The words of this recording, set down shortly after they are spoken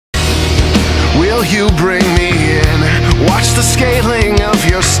Will you bring me in? Watch the scaling of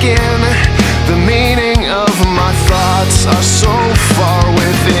your skin. The meaning of my thoughts are so far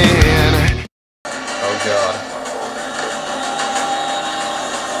within. Oh God.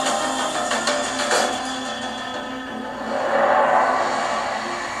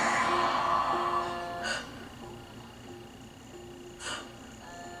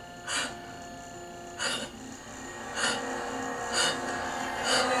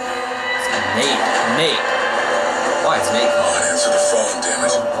 Nate. Why is Nate calling? Answer the phone, damn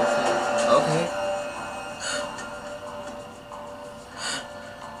it. Okay.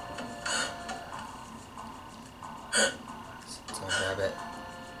 So grab it.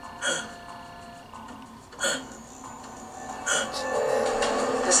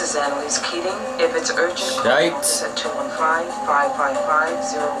 This is Annalise Keating. If it's urgent, call Right. us at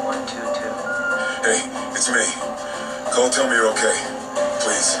 215-555-0122. Hey, it's me. Call, tell me you're okay.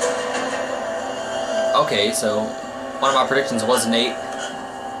 Please. Okay, so one of my predictions was Nate.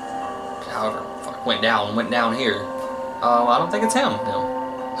 However, fuck, went down here. I don't think it's him. No.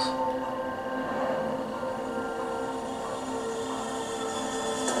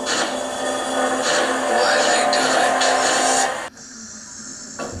 Why did they do it?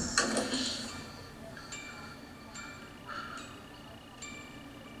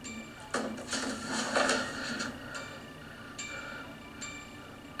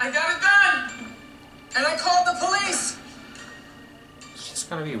 I got it done! And I called the police! She's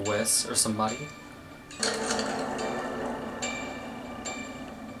gonna be Wes or somebody.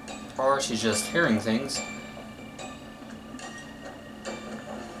 Or she's just hearing things.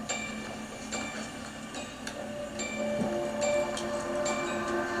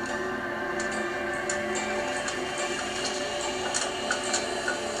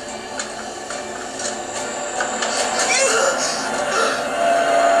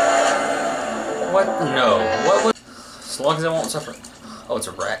 What? No. What was... As long as I won't suffer. Oh, it's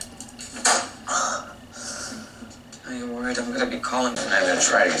a rat. Are you worried I'm gonna be calling? I'm gonna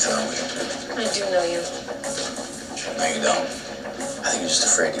try to get to know you. I do know you. No, you don't. I think you're just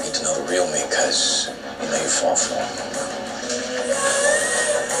afraid to get to know the real me because you know you fall for him.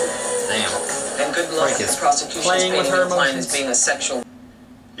 Damn. And good luck Frank with is the prosecution's playing with painting her your client emotions. as being a sexual...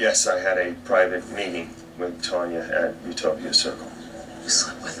 Yes, I had a private meeting with Tanya at Utopia Circle. You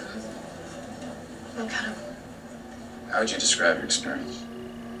slept with him? What kind of... How would you describe your experience?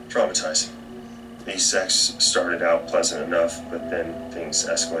 Traumatizing. The sex started out pleasant enough, but then things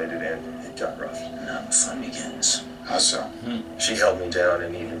escalated and it got rough. Now the fun begins. How so? She held me down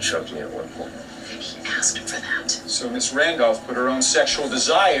and even choked me at one point. He asked for that. So Miss Randolph put her own sexual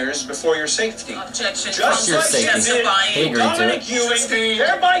desires before your safety. Objection. Just your like safety. she did He agreed to Dominic it. Ewing,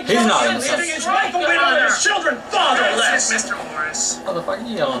 hereby He's not comes innocent. leaving his wife, a widow, and his children fatherless. Mr. Morris. Motherfucker,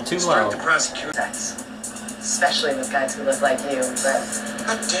 you yelling too Start loud. the prosecution. Sex. Especially with guys who look like you, but...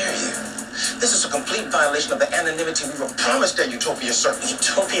 How dare you? This is a complete violation of the anonymity we were promised at Utopia Circle.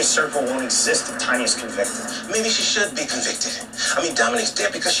 Utopia Circle won't exist if Tanya's convicted. Maybe she should be convicted. I mean, Dominic's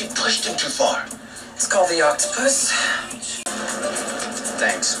dead because she pushed him too far. It's called the Octopus.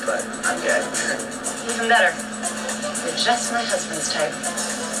 Thanks, but I'm gay. Even better. You're just my husband's type.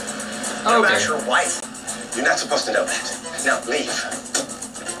 What about Okay. your wife? You're not supposed to know that. Now, leave.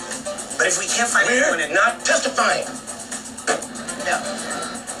 But if we can't find anyone and not testifying. No.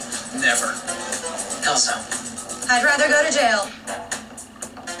 Never. How so? I'd rather go to jail.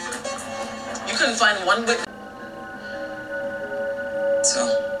 You couldn't find one witness.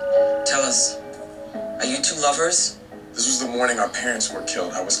 So, tell us, are you two lovers? This was the morning our parents were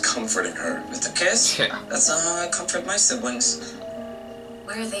killed. I was comforting her. With a kiss? Yeah. That's not how I comfort my siblings.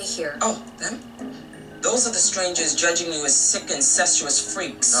 Why are they here? Oh, them? Those are the strangers judging you as sick, incestuous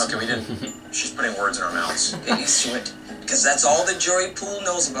freaks. Okay, we didn't. She's putting words in our mouths. Get used to it. Because that's all the jury pool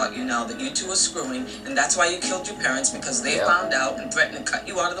knows about you now, that you two are screwing, and that's why you killed your parents, because they Yeah. found out and threatened to cut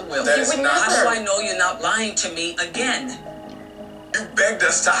you out of the will. That is not- How do I know you're not lying to me again? You begged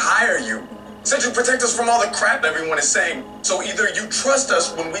us to hire you. Said you protect us from all the crap everyone is saying. So either you trust us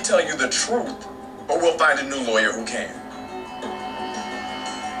when we tell you the truth, or we'll find a new lawyer who can.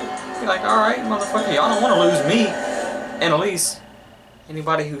 Be like, alright, motherfucker, y'all don't want to lose me. Annalise.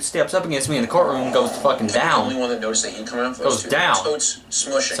 Anybody who steps up against me in the courtroom goes fucking The only down. one that noticed the heat coming out Goes down. Totes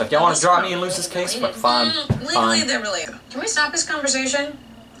smushing. So if y'all want to drop me and lose this case, fuck, fine. Legally, Fine. they're related. Can we stop this conversation?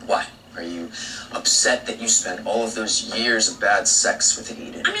 Why? Are you upset that you spent all of those years of bad sex with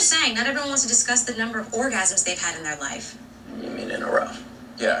Eden? I'm just saying, not everyone wants to discuss the number of orgasms they've had in their life. You mean in a row?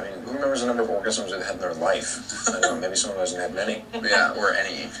 Yeah, I mean, who remembers the number of orgasms they've had in their life? I don't know, maybe someone hasn't had many. Yeah, or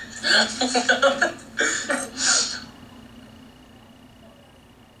any.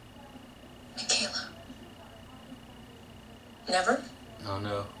 Michaela. Never? Oh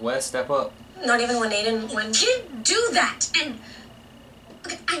no. Wes, step up. Not even when Aiden went. He didn't do that! And.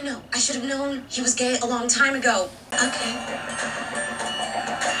 Okay, I know. I should have known he was gay a long time ago. Okay.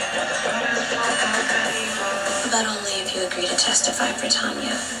 But only if you agree to testify for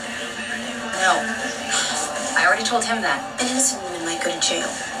Tanya. No. I already told him that. An innocent woman might go to jail.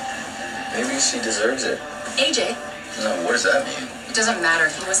 Maybe she deserves it. AJ? No, what does that mean? It doesn't matter.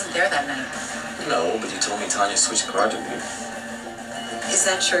 He wasn't there that night. No, but you told me Tanya switched cars with you. Is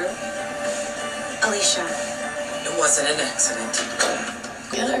that true? Alicia. It wasn't an accident.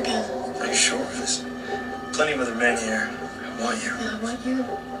 Together again. Are you sure? There's plenty of other men here. I want you. Yeah, I want you.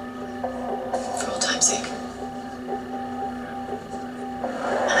 For old time's sake.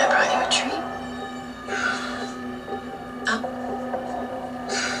 And I brought you a treat. Oh.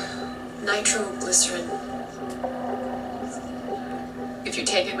 Nitroglycerin. If you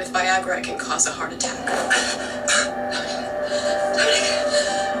take it with Viagra, it can cause a heart attack.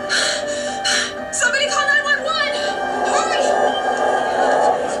 Somebody call 911! Hurry!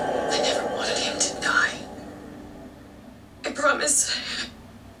 I never wanted him to die. I promise.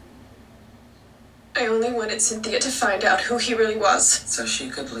 I only wanted Cynthia to find out who he really was. So she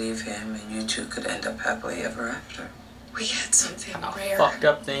could leave him and you two could end up happily ever after. We had something Kind of rare. fucked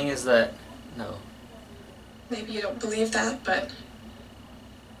up thing is that no. Maybe you don't believe that, but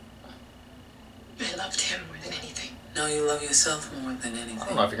I loved him more than anything. No, you love yourself more than anything. I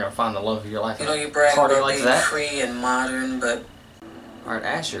don't know if you're gonna find the love of your life. You in know, a you brag party about like being that. free and modern, but Alright,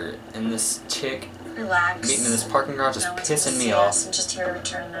 Asher and this chick Relax. meeting in this parking garage is No one's pissing gonna me see off. us. I'm just here to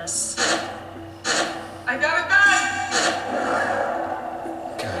return this. I got it back!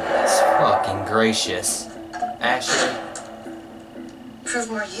 Goodness fucking gracious. Asher. Proved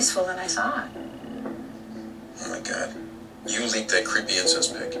more useful than I thought. Oh my god. You leaked that creepy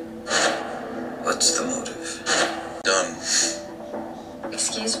incest pic. What's the motive? Done.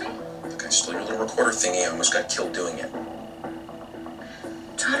 Excuse me? Okay, stole your little recorder thingy. I almost got killed doing it.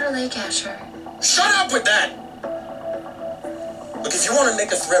 Trotter Lake, Asher. Shut up with that! Look, if you want to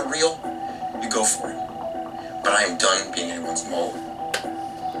make a threat real, you go for it. But I am done being anyone's mole.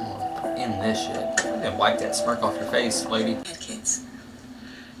 In this shit. And wipe that smirk off your face, lady. Kids.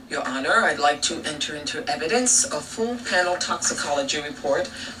 Your Honor, I'd like to enter into evidence a full panel toxicology report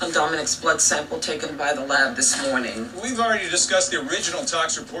on Dominic's blood sample taken by the lab this morning. We've already discussed the original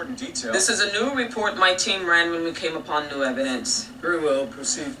tox report in detail. This is a new report my team ran when we came upon new evidence. Very well,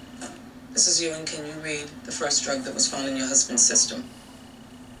 proceed. Mrs. Ewing, can you read the first drug that was found in your husband's system?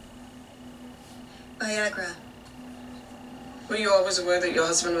 Viagra. Were you always aware that your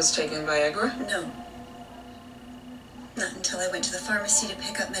husband was taking Viagra? No. Not until I went to the pharmacy to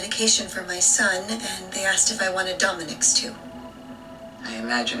pick up medication for my son, and they asked if I wanted Dominic's too. I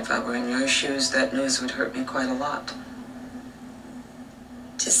imagine if I were in your shoes, that news would hurt me quite a lot.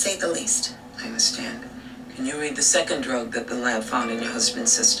 To say the least. I understand. Can you read the second drug that the lab found in your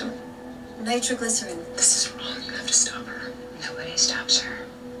husband's system? Nitroglycerin. This is wrong. You have to stop her. Nobody stops her.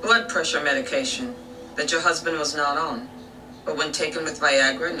 Blood pressure medication that your husband was not on. But when taken with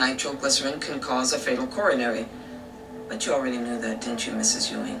Viagra, nitroglycerin can cause a fatal coronary. But you already knew that, didn't you,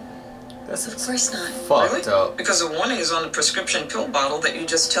 Mrs. Ewing? That's Of course not. fucked up. Because the warning is on the prescription pill bottle that you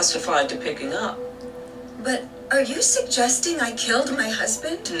just testified to picking up. But are you suggesting I killed my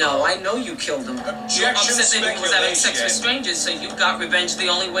husband? No, I know you killed him. Objection, Upset that he was having sex with speculation. strangers, so you got revenge the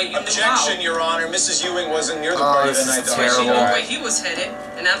only way you Objection, knew how. Your Honor. Mrs. Ewing wasn't near the party this the night is that terrible. She knew Alright. where he was headed,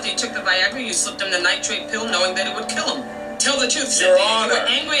 and after you took the Viagra, you slipped him the nitrate pill knowing that it would kill him. Tell the truth, Your Cynthia. You Honor. were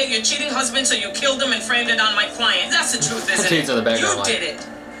angry at your cheating husband, so you killed him and framed it on my client. That's the truth, isn't Proceed to the it? background You light. did it.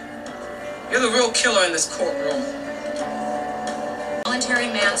 You're the real killer in this courtroom. Voluntary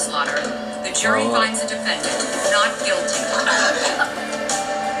manslaughter. The jury Oh. finds the defendant not guilty.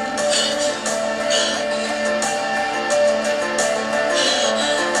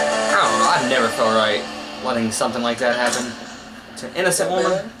 I don't know, I never felt right letting something like that happen to an innocent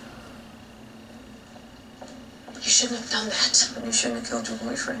woman. You shouldn't have done that. You shouldn't have killed your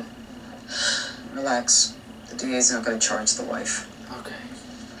boyfriend. Relax. The DA's not going to charge the wife. Okay.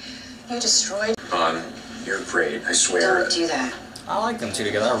 You destroyed. You're great, I swear. Don't do that. I like them two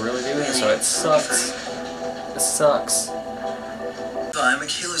together, I really do, so it sucks. It sucks. I'm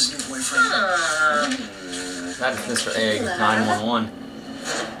Michaela's new boyfriend. That is Mr. Egg, 911.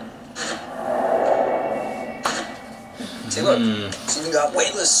 See, look. She even got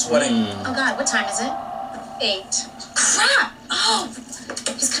weightless sweating. Oh God, what time is it? 8. Crap! Oh,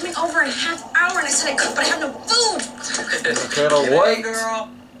 he's coming over in a half hour, and I said I could, but I have no food. Little wait. Girl.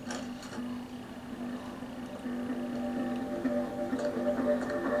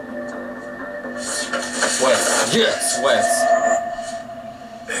 Wes. Yes, Wes.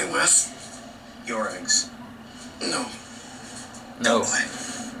 Hey, Wes. Your eggs. No. No.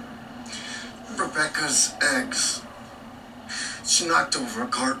 Rebecca's eggs. She knocked over a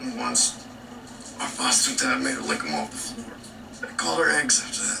carton once. Our foster dad made her lick them off the floor. I called her eggs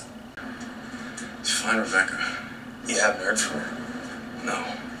after that. Did you find Rebecca? You haven't heard from her? No.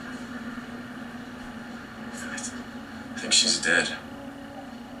 I think she's dead.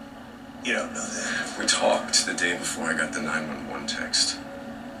 You don't know that. We talked the day before I got the 911 text.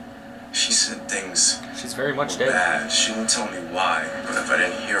 She said things She's very much were dead. bad. She wouldn't tell me why, but if I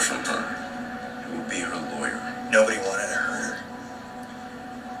didn't hear from her, it would be her lawyer. Nobody wanted to hurt her.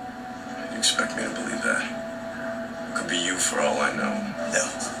 You expect me to believe that? It could be you for all I know. No.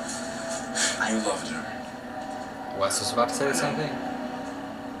 You loved her. Wes was about to say the same thing.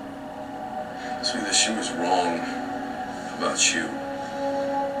 So either she was wrong about you,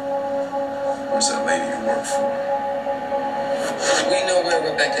 or is that lady you work for? We know where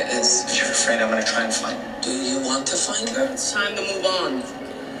Rebecca is. You're afraid I'm gonna try and find her? Do you want to find her? It's time to move on.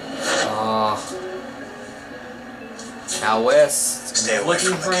 Now Wes. Stay away Looking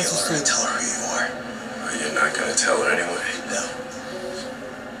from for the answers killer and too. tell her who you are. Well, you're not gonna tell her anyway. No.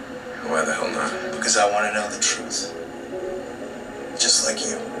 Why the hell not? Because I want to know the truth. Just like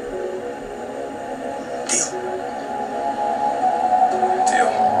you. Deal.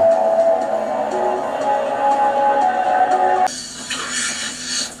 Deal.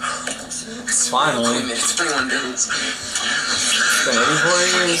 Finally. It's been 1 minute. It's been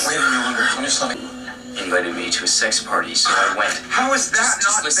 84 years. Wait any longer. I'm just not. Invited me to a sex party, so I went. How is that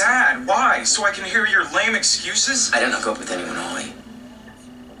Just not listen. bad? Why? So I can hear your lame excuses? I didn't hook up with anyone, Holly.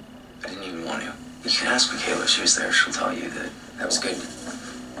 I didn't even want to. You can ask Michaela if she was there. She'll tell you that that was good.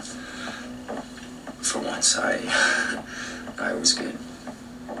 For once, I was good.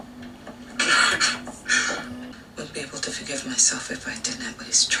 Wouldn't be able to forgive myself if I didn't at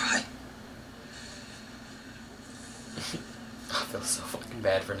least try. I feel so fucking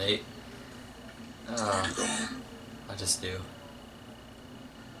bad for Nate. I just do.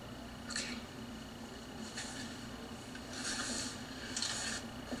 Okay.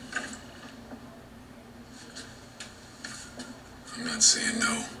 I'm not saying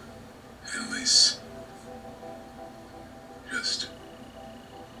no, Annalise. Just,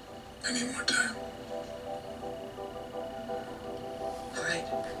 I need more time. All right.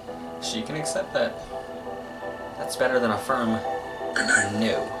 She can accept that. That's better than a firm Good night.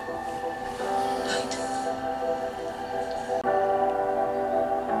 no. Night.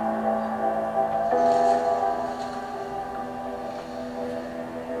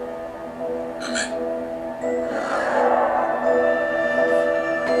 I'm in.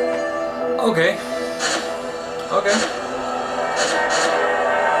 Okay. Okay.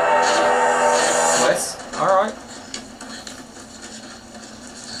 Wes, alright.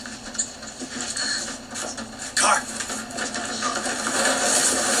 Car!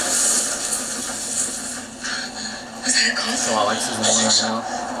 Was that a call? So I like season 1 right now.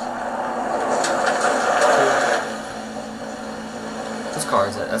 Whose car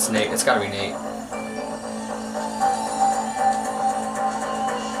is it? That's Nate. It's gotta be Nate.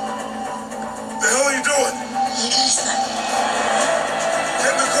 The hell are you doing? You guys thought.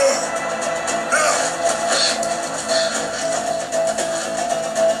 Get in the car! Now!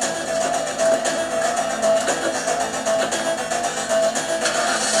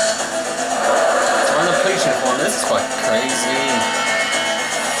 Run the police uniform. This is quite crazy.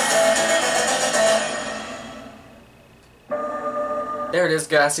 There it is,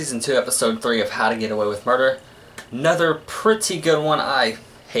 guys. Season 2, Episode 3 of How to Get Away with Murder. Another pretty good one. I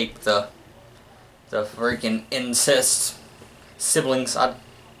hate the freaking incest siblings.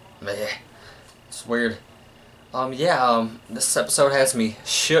 Meh. It's weird. This episode has me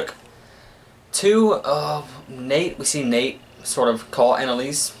shook. Nate. We see Nate sort of call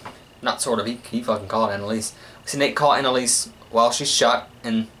Annalise. Not sort of. He fucking called Annalise. We see Nate call Annalise while she's shot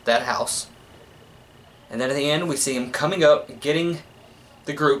in that house. And then at the end, we see him coming up, getting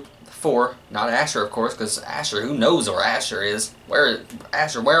the group, 4, not Asher, of course, because Asher, who knows where Asher is? Where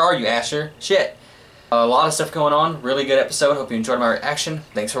are you, Asher? Shit. A lot of stuff going on. Really good episode. Hope you enjoyed my reaction.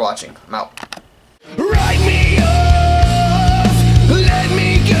 Thanks for watching. I'm out. Write me off, let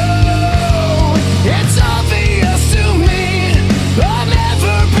me go. It's